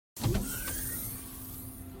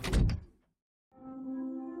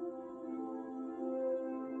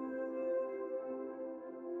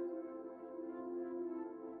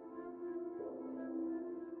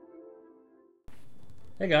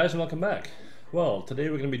Hey guys, and welcome back. Well, today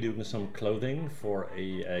we're going to be doing some clothing for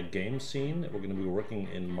a game scene. We're going to be working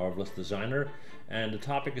in Marvelous Designer, and the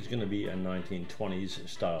topic is going to be a 1920s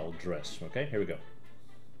style dress. Okay, here we go.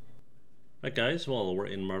 Right guys, well, we're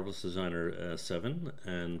in Marvelous Designer 7,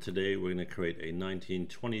 and today we're going to create a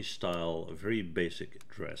 1920s style, very basic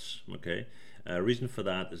dress. Okay, reason for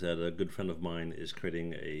that is that a good friend of mine is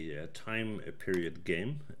creating a time period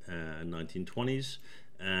game, 1920s.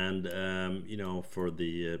 And you know, for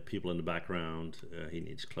the people in the background, he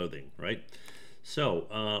needs clothing, right? So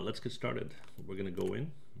let's get started. We're gonna go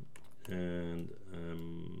in, and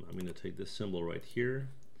I'm gonna take this symbol right here,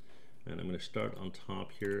 and I'm gonna start on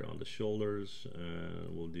top here on the shoulders,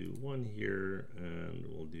 and we'll do one here, and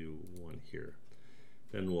we'll do one here.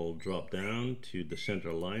 Then we'll drop down to the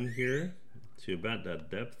center line here to about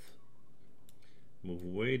that depth, move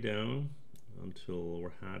way down until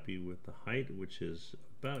we're happy with the height, which is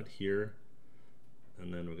about here,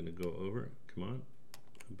 and then we're going to go over, come on,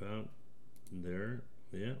 about there.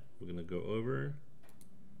 Yeah, we're going to go over,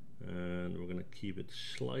 and we're going to keep it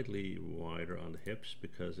slightly wider on the hips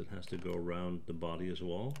because it has to go around the body as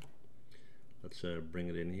well. Let's bring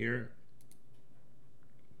it in here,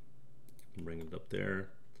 bring it up there,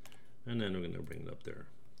 and then we're going to bring it up there.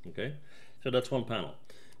 Okay, so that's one panel.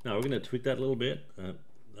 Now we're going to tweak that a little bit.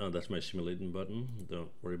 Oh, that's my simulating button, don't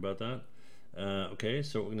worry about that. Okay,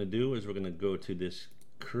 so what we're going to do is we're going to go to this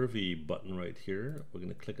curvy button right here. We're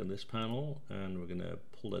going to click on this panel, and we're going to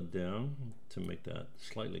pull that down to make that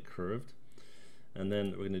slightly curved. And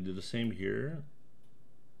then we're going to do the same here.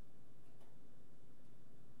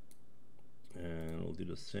 And we'll do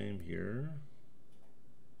the same here.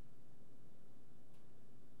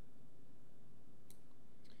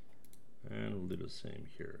 And we'll do the same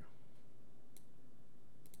here.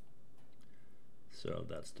 So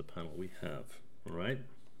that's the panel we have. All right,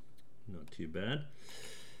 not too bad.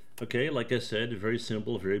 Okay, like I said, very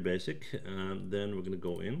simple, very basic. Then we're going to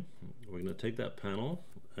go in. We're going to take that panel,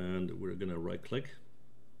 and we're going to right click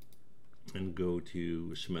and go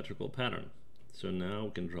to symmetrical pattern. So now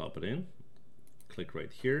we can drop it in, click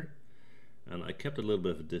right here, and I kept a little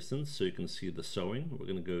bit of a distance so you can see the sewing. We're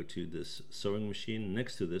going to go to this sewing machine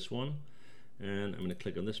next to this one, and I'm going to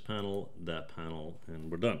click on this panel, that panel,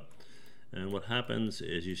 and we're done. And what happens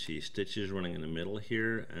is you see stitches running in the middle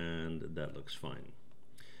here, and that looks fine.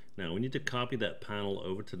 Now we need to copy that panel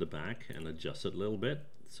over to the back and adjust it a little bit.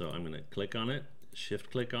 So I'm going to click on it,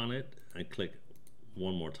 shift click on it, and click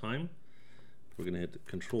one more time. We're going to hit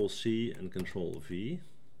Control C and Control V,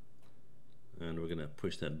 and we're going to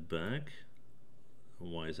push that back.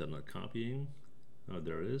 Why is that not copying? Oh,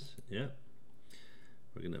 there it is. Yeah.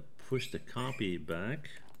 We're going to push the copy back.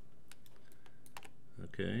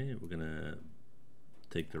 Okay, we're gonna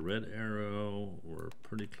take the red arrow. We're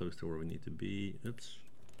pretty close to where we need to be. Oops,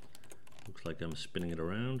 looks like I'm spinning it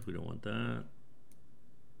around. We don't want that.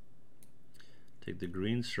 Take the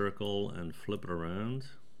green circle and flip it around.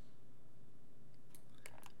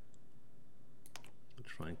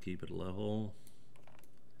 Try and keep it level.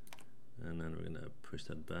 And then we're gonna push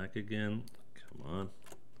that back again. Come on.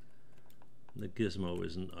 The gizmo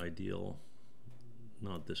isn't ideal.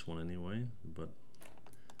 Not this one anyway, but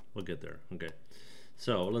we'll get there. Okay,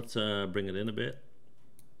 so let's bring it in a bit,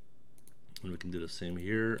 and we can do the same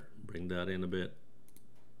here. Bring that in a bit.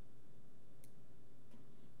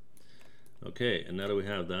 Okay, and now that we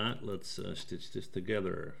have that, let's stitch this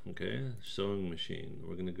together. Okay, sewing machine.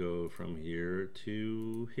 We're going to go from here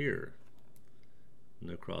to here.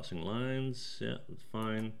 No crossing lines. Yeah, that's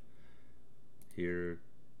fine. Here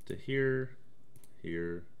to here,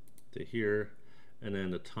 here to here, and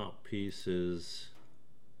then the top piece is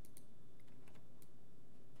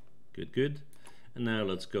good. And now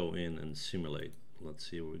let's go in and simulate. Let's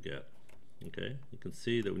see what we get. Okay, you can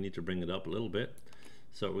see that we need to bring it up a little bit.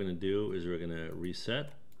 So what we're going to do is we're going to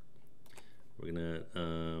reset. We're going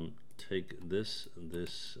to take this,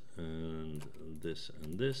 this, and this,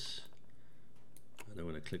 and this. And I'm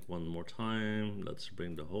going to click one more time. Let's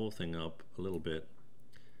bring the whole thing up a little bit.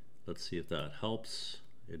 Let's see if that helps.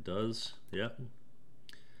 It does. Yeah.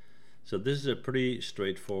 So this is a pretty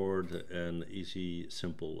straightforward and easy,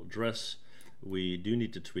 simple dress. We do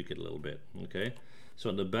need to tweak it a little bit. Okay. So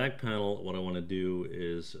on the back panel, what I want to do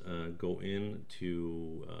is go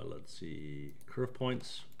into, let's see, curve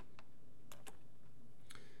points.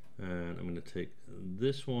 And I'm going to take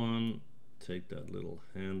this one, take that little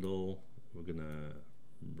handle. We're going to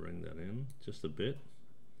bring that in just a bit.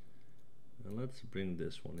 And let's bring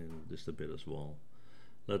this one in just a bit as well.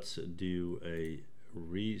 Let's do a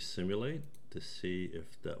re-simulate to see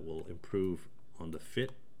if that will improve on the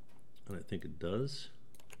fit. And I think it does.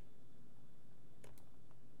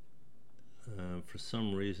 for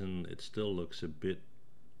some reason it still looks a bit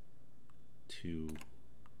too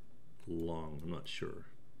long. I'm not sure,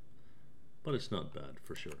 but it's not bad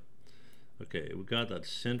for sure. Okay, we've got that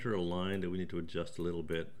center line that we need to adjust a little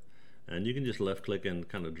bit, and you can just left click and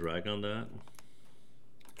kind of drag on that.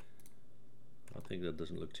 I think that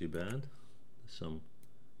doesn't look too bad. There's some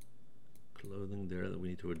clothing there that we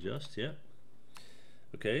need to adjust. Yeah.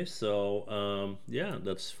 Okay, so yeah,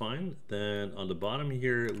 that's fine. Then on the bottom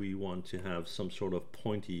here we want to have some sort of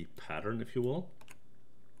pointy pattern, if you will.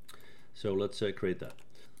 So let's create that.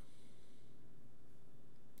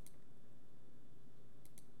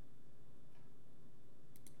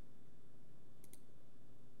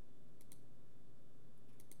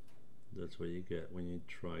 That's what you get when you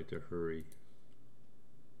try to hurry.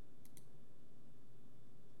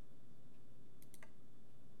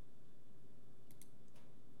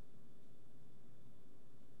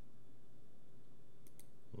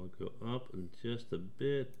 We'll go up just a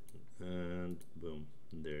bit and boom,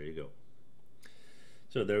 there you go.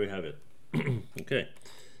 So there we have it. Okay,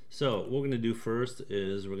 so what we're going to do first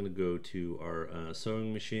is we're going to go to our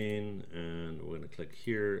sewing machine, and we're going to click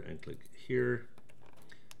here and click here,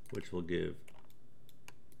 which will give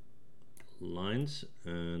lines,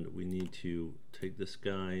 and we need to take this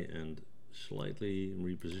guy and slightly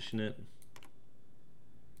reposition it.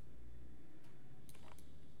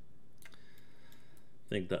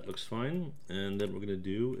 I think that looks fine, and then what we're going to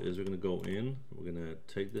do is we're going to go in, we're going to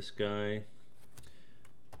take this guy,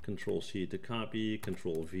 Control C to copy,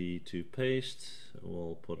 Control V to paste.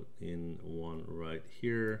 We'll put it in one right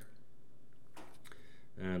here,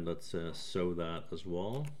 and let's sew that as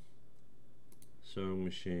well. Sewing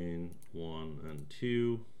machine 1 and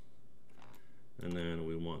 2, and then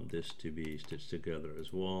we want this to be stitched together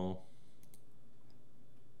as well,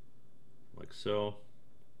 like so.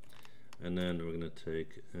 And then we're going to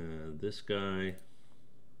take this guy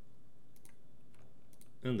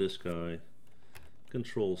and this guy,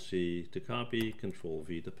 Control C to copy, Control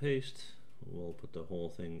V to paste. We'll put the whole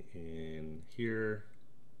thing in here,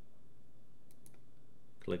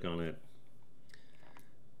 click on it.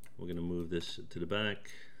 We're going to move this to the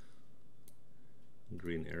back,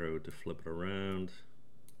 green arrow to flip it around.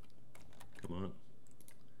 Come on,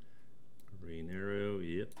 green arrow,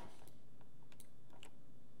 yep.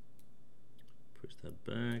 Push that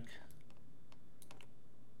back,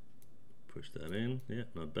 push that in, yeah,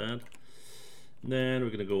 not bad. Then we're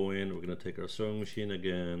going to go in, we're going to take our sewing machine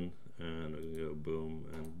again, and we're going to go boom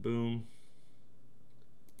and boom,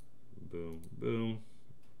 boom, boom,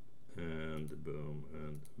 and boom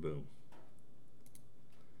and boom.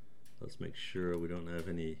 Let's make sure we don't have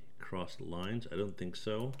any crossed lines. I don't think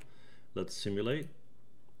so. Let's simulate.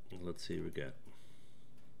 Let's see what we get.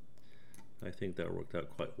 I think that worked out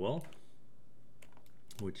quite well,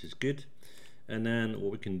 which is good. And then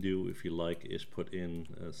what we can do, if you like, is put in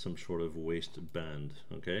some sort of waistband.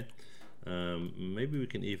 Okay, maybe we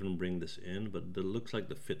can even bring this in, but it looks like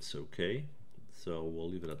the fit's okay, so we'll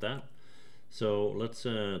leave it at that. So let's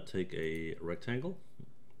take a rectangle,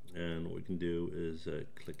 and what we can do is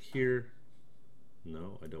click here.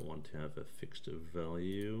 No, I don't want to have a fixed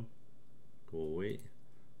value. Go away.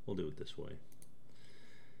 We'll do it this way.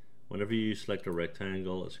 Whenever you select a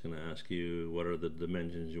rectangle, it's going to ask you what are the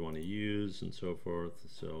dimensions you want to use and so forth.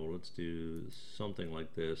 So let's do something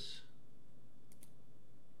like this.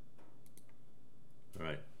 All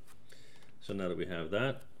right. So now that we have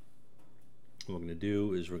that, what we're going to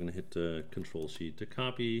do is we're going to hit Control C to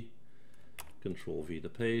copy, Control V to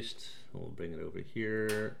paste. We'll bring it over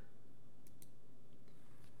here,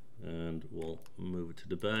 and we'll move it to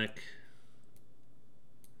the back.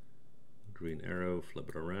 Green arrow, flip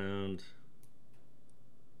it around.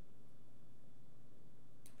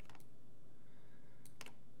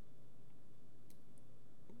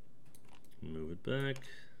 Move it back.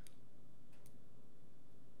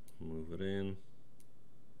 Move it in.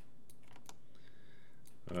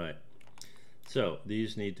 All right. So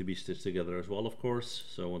these need to be stitched together as well, of course.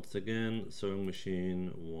 So once again, sewing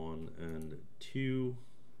machine 1 and 2,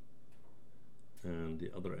 and the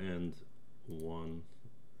other end 1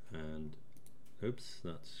 and, oops,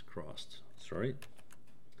 that's crossed, sorry.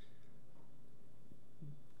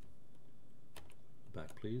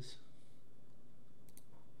 Back please.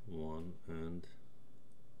 1 and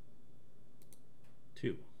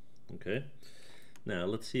 2. Okay. Now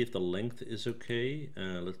let's see if the length is okay.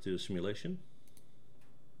 Let's do a simulation.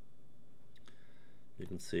 You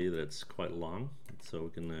can see that it's quite long, so we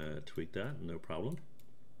can tweak that, no problem.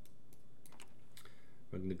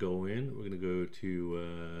 We're going to go in, we're going to go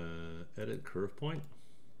to edit curve point,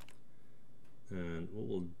 and what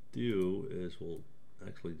we'll do is we'll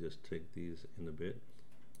actually just take these in a bit.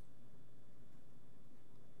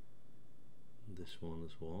 This one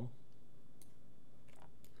as well.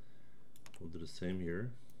 We'll do the same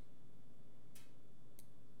here.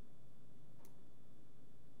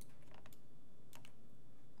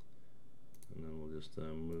 And then we'll just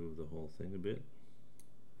move the whole thing a bit.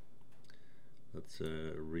 Let's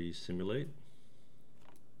re-simulate.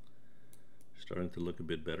 Starting to look a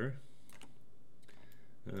bit better.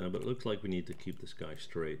 But it looks like we need to keep this guy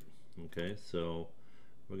straight. Okay, so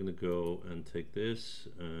we're going to go and take this,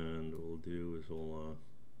 and what we'll do is we'll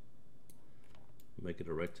make it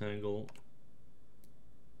a rectangle.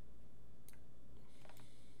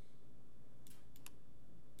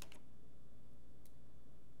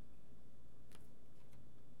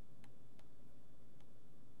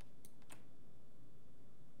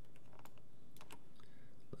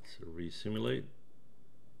 Let's re-simulate.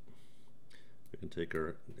 We can take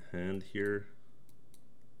our hand here,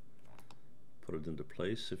 put it into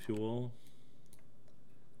place, if you will.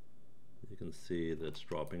 You can see that it's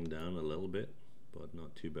dropping down a little bit, but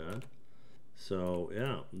not too bad. So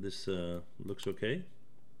yeah, this looks okay.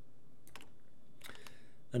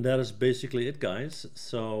 And that is basically it, guys.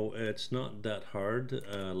 So it's not that hard.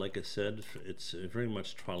 Like I said, it's very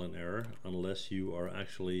much trial and error unless you are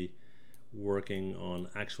actually working on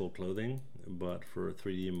actual clothing. But for a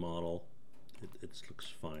 3D model, it looks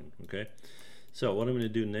fine. Okay. So what I'm going to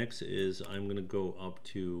do next is I'm going to go up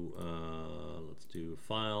to let's do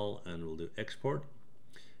File, and we'll do Export,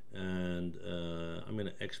 and I'm going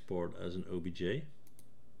to export as an OBJ,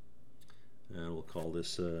 and we'll call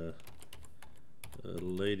this a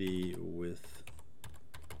lady with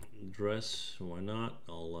dress. Why not?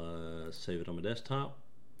 I'll save it on my desktop.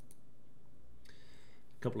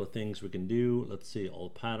 A couple of things we can do. Let's see, all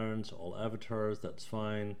patterns, all avatars, that's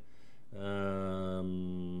fine. All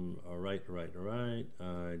right.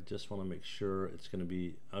 I just want to make sure it's going to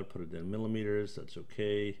be outputted in millimeters. That's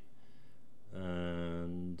okay.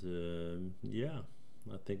 And yeah,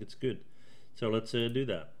 I think it's good. So let's do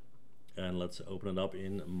that, and let's open it up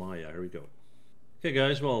in Maya. Here we go. Okay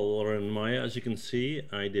guys, well, we're in Maya. As you can see,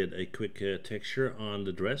 I did a quick texture on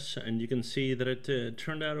the dress, and you can see that it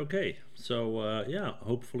turned out okay. So yeah,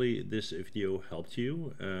 hopefully this video helped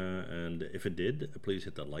you, and if it did, please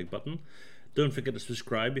hit that like button. Don't forget to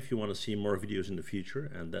subscribe if you want to see more videos in the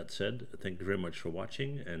future. And that said, thank you very much for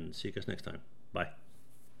watching, and see you guys next time. Bye.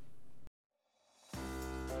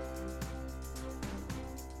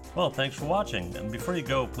 Well, thanks for watching, and before you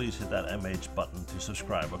go, please hit that MH button to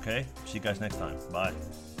subscribe, okay? See you guys next time. Bye.